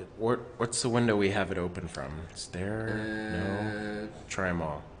 No. What's the window we have it open from? It's there. No. Try them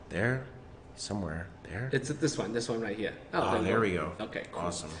all. There. Somewhere. There. It's this one. This one right here. Oh, there we go. Okay. Cool.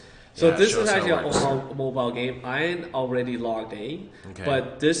 Awesome. So this is actually a mobile game. I'm already logged in,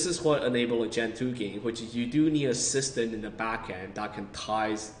 but this is what enables a Gen 2 game, which is you do need a system in the back end that can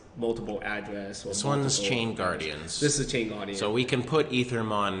ties multiple address. This one's Chain Guardians. This is Chain Guardians. So we can put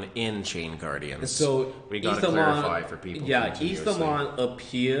Ethermon in Chain Guardians. So we got to clarify for people. Yeah, Ethermon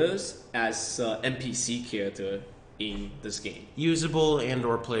appears as an NPC character in this game. Usable and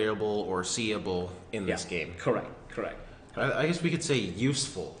or playable or seeable in this game. Correct. I guess we could say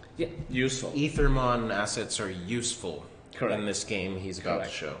useful. Yeah, useful. Ethermon assets are useful in this game he's about to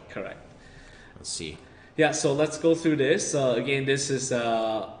show. Correct. Let's see. Yeah, so let's go through this. Again, this is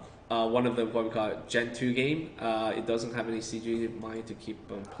one of the what we call Gen 2 game. It doesn't have any CG mine to keep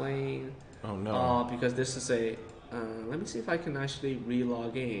on playing. Oh no. Because this is a. Let me see if I can actually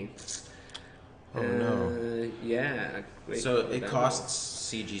re-log in. Oh no. Yeah. Great. So it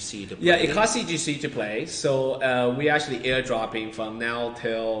costs CGC to play. Yeah, it costs CGC to play. So we actually airdropping from now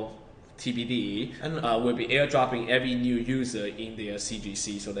till TBD. And we'll be airdropping every new user in their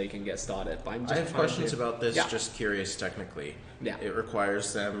CGC so they can get started. But I have questions about this. Yeah. Just curious technically. Yeah. It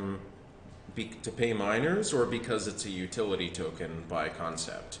requires them to pay miners, or because it's a utility token by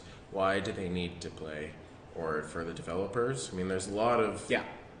concept? Why do they need to play? Or for the developers? I mean, there's a lot of... Yeah.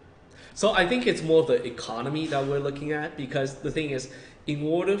 So I think it's more the economy that we're looking at, because the thing is, in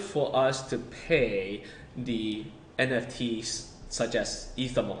order for us to pay the NFTs such as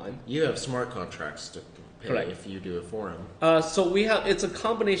Ethermon... You have smart contracts to pay. Correct. If you do a forum. So we have, it's a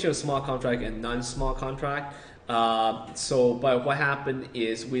combination of smart contract and non-smart contract. But what happened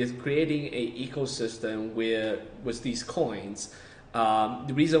is we're creating an ecosystem with these coins.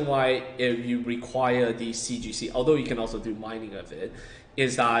 The reason why if you require the CGC, although you can also do mining of it,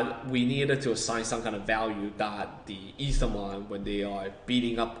 is that we needed to assign some kind of value that the Ethermon, when they are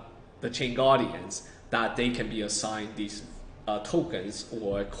beating up the chain guardians, that they can be assigned these tokens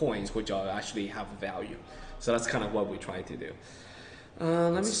or coins which are actually have value. So that's kind of what we're trying to do.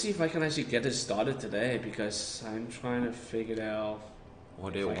 Let me see if I can actually get it started today, because I'm trying to figure out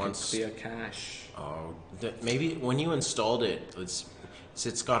what it wants. Clear cache. Oh, maybe when you installed it,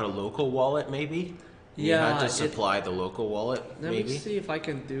 it's got a local wallet. Maybe you had to supply the local wallet. Let me see if I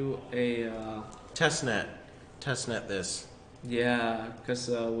can do a testnet this. Yeah, because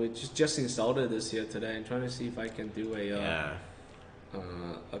we just installed it this year today. I'm trying to see if I can do a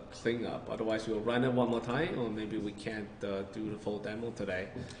cleanup. Otherwise, we'll run it one more time, or maybe we can't do the full demo today.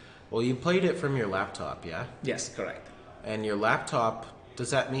 Well, you played it from your laptop, yeah? Yes, correct. And your laptop, does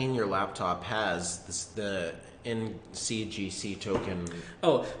that mean your laptop has the CGC token?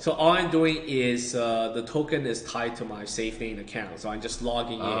 Oh, so all I'm doing is the token is tied to my SafeLane account, so I'm just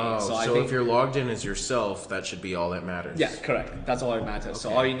logging in. So if you're logged in as yourself, that should be all that matters. Yeah, correct. That's all that matters. Okay.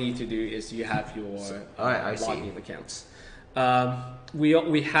 So all you need to do is you have your login accounts.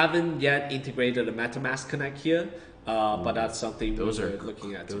 We haven't yet integrated a MetaMask Connect here, but that's something we're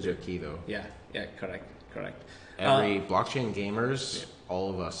looking at. Those are key, though. Yeah, correct. Every blockchain gamers, all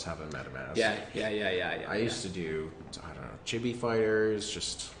of us have a MetaMask. Yeah. I used to do, I don't know, Chibi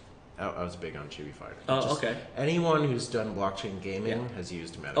Fighters. I was big on Chibi Fighters. Oh, okay. Anyone who's done blockchain gaming has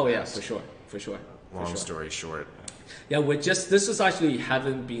used MetaMask. Oh yeah, for sure. Long story short. Yeah, this is actually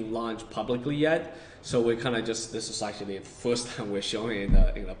haven't been launched publicly yet. So we're kind of this is actually the first time we're showing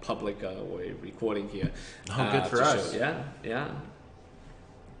in a public way recording here. Oh, good for us. Yeah.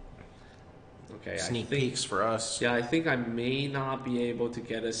 Okay. Sneak peeks for us. Yeah, I think I may not be able to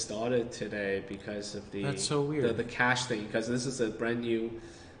get it started today because of That's so weird. The cache thing, because this is a brand new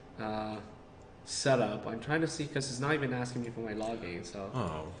setup. I'm trying to see, because it's not even asking me for my login. So.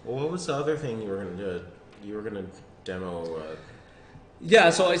 Oh, well, what was the other thing you were gonna do? You were gonna demo.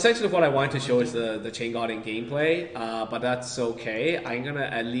 Yeah, so essentially what I wanted to show is the chain guarding gameplay, but that's okay. I'm gonna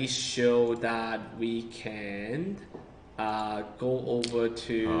at least show that we can go over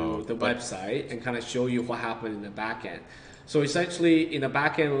to the website and kind of show you what happened in the backend. So essentially in the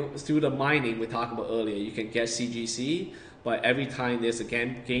backend, through the mining we talked about earlier, you can get CGC, but every time there's a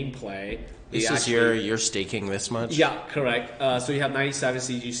gameplay, you're staking this much? Yeah, correct. So you have 97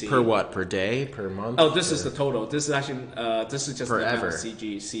 CGC. Per what? Per day? Per month? Oh, this is the total. This is actually this is just forever. The amount of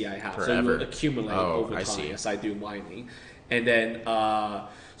CGC I have. Forever. So you will accumulate over time as I do mining. And then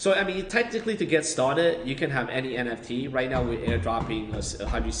so I mean, technically to get started, you can have any NFT. Right now we're airdropping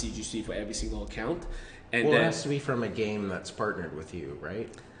 100 CGC for every single account. And well, then, it has to be from a game that's partnered with you, right?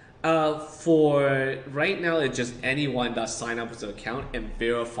 For right now, it's just anyone that sign up with an account and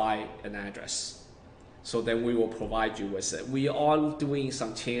verify an address. So then we will provide you with it. We are doing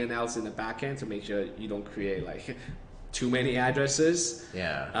some chain analysis in the backend to make sure you don't create like too many addresses.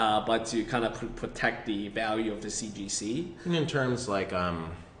 Yeah. But to kind of protect the value of the CGC. And in terms like,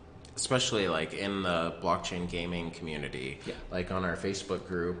 especially like in the blockchain gaming community, like on our Facebook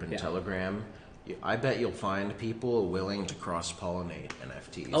group and Telegram, I bet you'll find people willing to cross-pollinate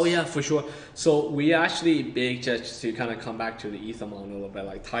NFTs. Oh yeah, for sure. So we actually big, just to kind of come back to the Ethermon a little bit,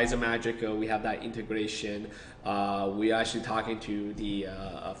 like Tides of Magic, we have that integration. We're actually talking to the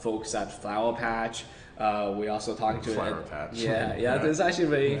folks at Flower Patch. We also talking to Flower Patch. Yeah. There's actually a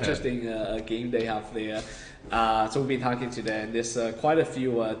very interesting game they have there. So we've been talking to them. There's quite a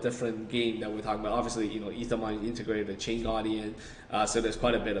few different games that we're talking about. Obviously, Ethermon integrated the Chain Guardian, so there's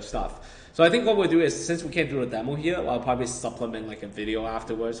quite a bit of stuff. So I think what we'll do is, since we can't do a demo here, I'll probably supplement like a video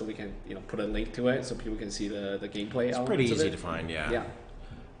afterwards, so we can put a link to it so people can see the gameplay. It's pretty easy to find, yeah.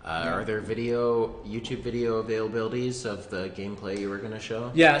 Are there YouTube video availabilities of the gameplay you were going to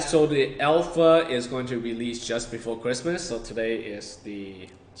show? Yeah, so the alpha is going to release just before Christmas. So today is the...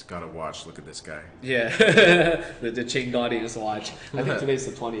 It's got to watch. Look at this guy. Yeah, the Chain Guardians watch. I think today's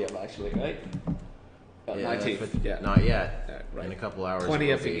the 20th actually, right? 19th. Yeah. Not yet. Right. In a couple hours.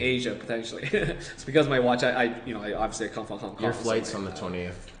 20th in Asia potentially. It's because my watch. I obviously I come from Hong Kong. Your flight's on the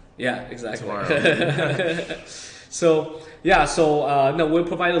 20th. Yeah, exactly. Tomorrow. So no, we'll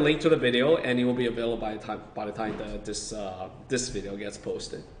provide a link to the video, and it will be available by the time this video gets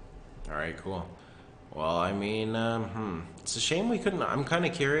posted. All right, cool. Well, I mean, it's a shame we couldn't. I'm kind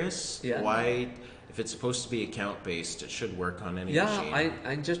of curious why, if it's supposed to be account based, it should work on any machine. Yeah,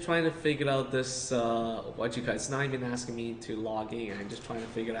 I'm just trying to figure out this. What you guys? It's not even asking me to log in. I'm just trying to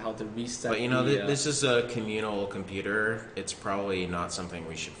figure out how to reset. But this is a communal computer. It's probably not something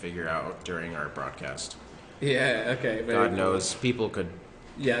we should figure out during our broadcast. Yeah. Okay. God knows, people could.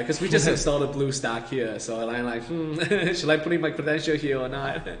 Yeah, because we just installed a BlueStack here, so I'm like, should I put in my credential here or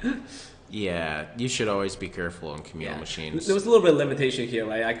not? Yeah, you should always be careful on communal machines. There was a little bit of limitation here,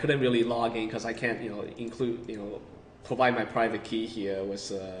 right? I couldn't really log in because I can't, provide my private key here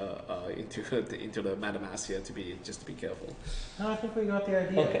was into the MetaMask here to be careful. No, I think we got the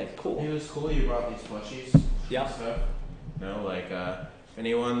idea. Okay, cool. It was cool. You brought these plushies. Yeah. Stuff. If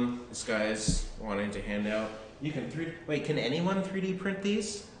anyone, this guy's wanting to hand out, you can can anyone 3D print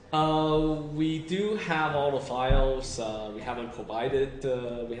these? We do have all the files. We haven't provided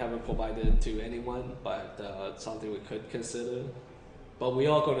to anyone, but it's something we could consider. But we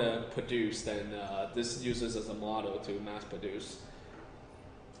are going to produce. Then this uses as a model to mass produce.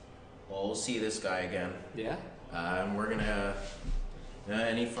 Well, we'll see this guy again. Yeah. We're gonna.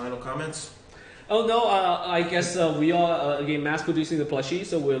 Any final comments? Oh no, I guess we are again mass producing the plushie,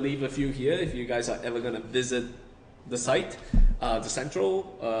 so we'll leave a few here if you guys are ever gonna visit the site, the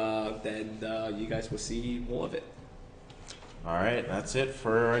central, then you guys will see more of it. All right, that's it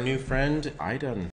for our new friend, Aidan.